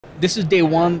This is day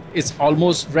one, it's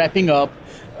almost wrapping up,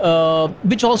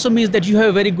 which also means that you have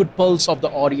a very good pulse of the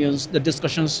audience, the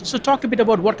discussions. So talk a bit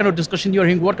about what kind of discussion you're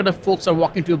hearing, what kind of folks are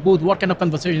walking to your booth, what kind of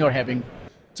conversation you're having.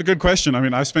 It's a good question. I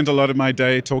mean, I've spent a lot of my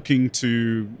day talking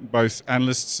to both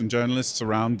analysts and journalists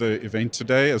around the event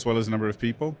today, as well as a number of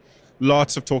people.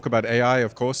 Lots of talk about AI,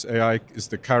 of course. AI is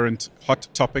the current hot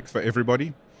topic for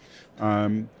everybody.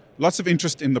 Lots of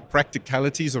interest in the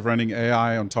practicalities of running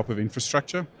AI on top of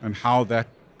infrastructure and how that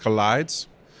collides.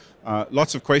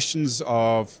 Lots of questions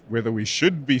of whether we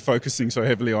should be focusing so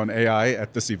heavily on AI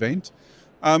at this event.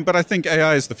 But I think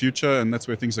AI is the future and that's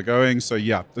where things are going. So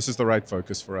yeah, this is the right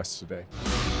focus for us today.